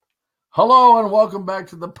Hello and welcome back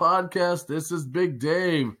to the podcast. This is Big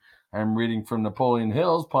Dave. I'm reading from Napoleon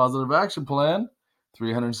Hill's Positive Action Plan,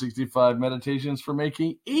 365 Meditations for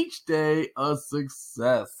Making Each Day a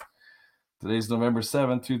Success. Today's November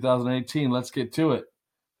 7th, 2018. Let's get to it.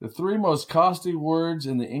 The three most costly words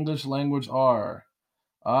in the English language are,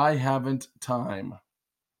 I haven't time.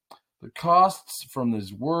 The costs from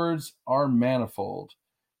these words are manifold.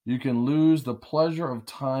 You can lose the pleasure of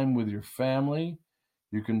time with your family.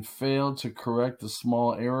 You can fail to correct a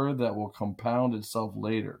small error that will compound itself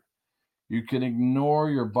later. You can ignore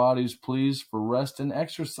your body's pleas for rest and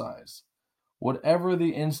exercise. Whatever the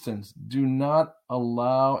instance, do not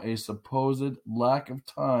allow a supposed lack of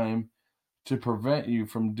time to prevent you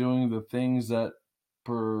from doing the things that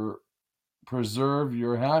preserve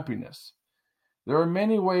your happiness. There are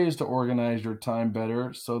many ways to organize your time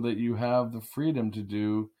better so that you have the freedom to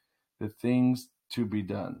do the things to be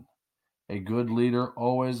done. A good leader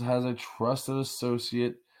always has a trusted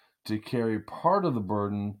associate to carry part of the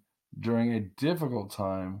burden during a difficult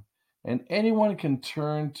time, and anyone can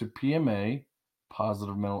turn to PMA,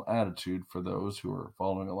 Positive Mental Attitude for those who are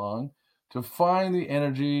following along, to find the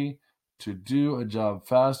energy to do a job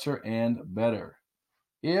faster and better.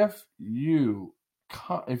 If you're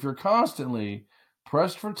constantly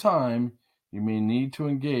pressed for time, you may need to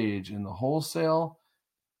engage in the wholesale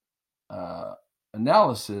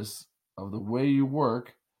analysis of the way you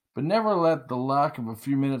work, but never let the lack of a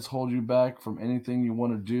few minutes hold you back from anything you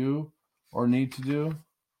want to do or need to do.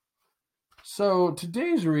 So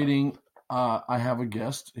today's reading, I have a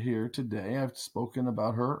guest here today. I've spoken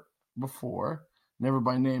about her before, never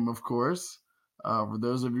by name, of course. For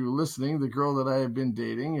those of you listening, the girl that I have been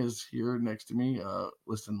dating is here next to me,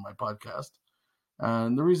 listening to my podcast.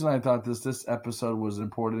 And the reason I thought this episode was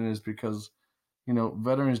important is because,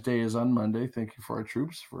 Veterans Day is on Monday. Thank you for our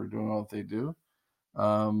troops for doing all that they do.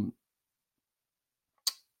 And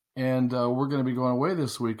we're going to be going away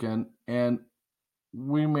this weekend, and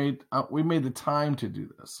we made the time to do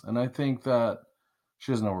this. And I think that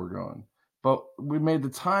she doesn't know where we're going, but we made the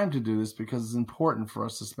time to do this because it's important for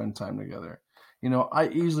us to spend time together. I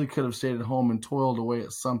easily could have stayed at home and toiled away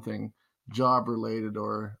at something job related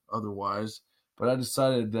or otherwise, but I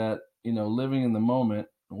decided that, living in the moment,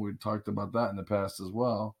 and we talked about that in the past as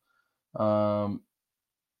well. Part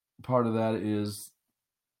of that is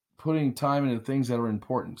putting time into things that are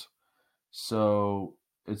important. So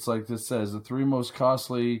it's like this says, the three most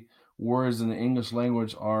costly words in the English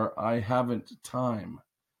language are, I haven't time.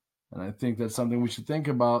 And I think that's something we should think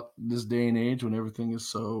about this day and age when everything is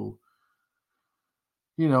so,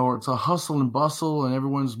 it's a hustle and bustle and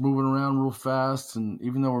everyone's moving around real fast. And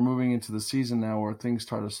even though we're moving into the season now where things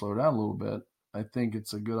start to slow down a little bit, I think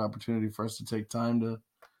it's a good opportunity for us to take time to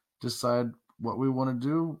decide what we want to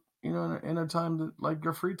do, in a time that, like,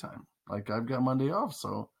 your free time. Like, I've got Monday off,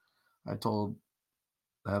 so I told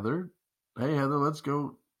Heather, hey, Heather, let's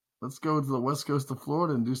go to the west coast of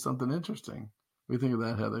Florida and do something interesting. What do you think of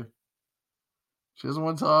that, Heather? She doesn't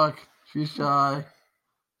want to talk. She's shy.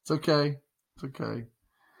 It's okay.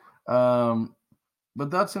 But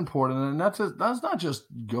that's important, and that's not just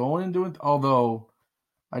going and doing. Although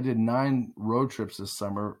I did 9 road trips this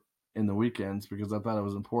summer in the weekends because I thought it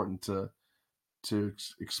was important to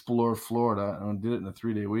explore Florida, and I did it in a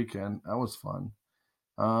 3-day weekend. That was fun.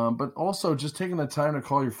 But also just taking the time to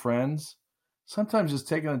call your friends. Sometimes just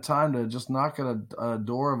taking the time to just knock at a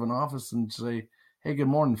door of an office and say, hey, good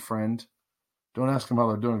morning, friend. Don't ask them how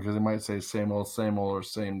they're doing because they might say same old, or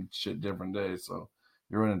same shit, different day. So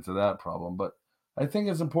you run into that problem. But I think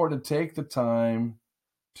it's important to take the time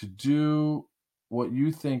to do what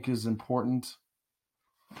you think is important.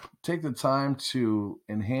 Take the time to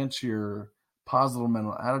enhance your positive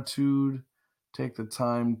mental attitude. Take the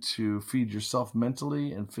time to feed yourself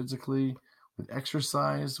mentally and physically with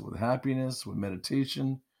exercise, with happiness, with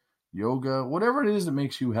meditation, yoga, whatever it is that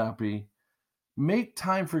makes you happy. Make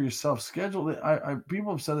time for yourself. Schedule it.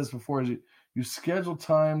 People have said this before. Is you schedule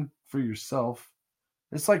time for yourself.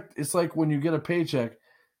 It's like when you get a paycheck,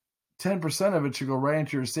 10% of it should go right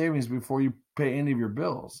into your savings before you pay any of your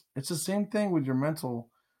bills. It's the same thing with your mental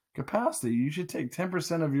capacity. You should take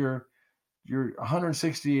 10% of your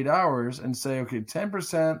 168 hours and say, okay,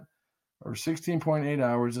 10% or 16.8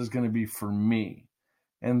 hours is going to be for me.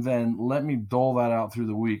 And then let me dole that out through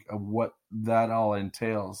the week of what that all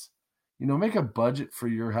entails. Make a budget for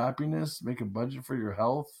your happiness, make a budget for your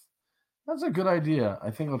health. That's a good idea. I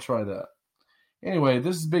think I'll try that. Anyway,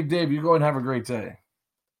 this is Big Dave. You go and have a great day.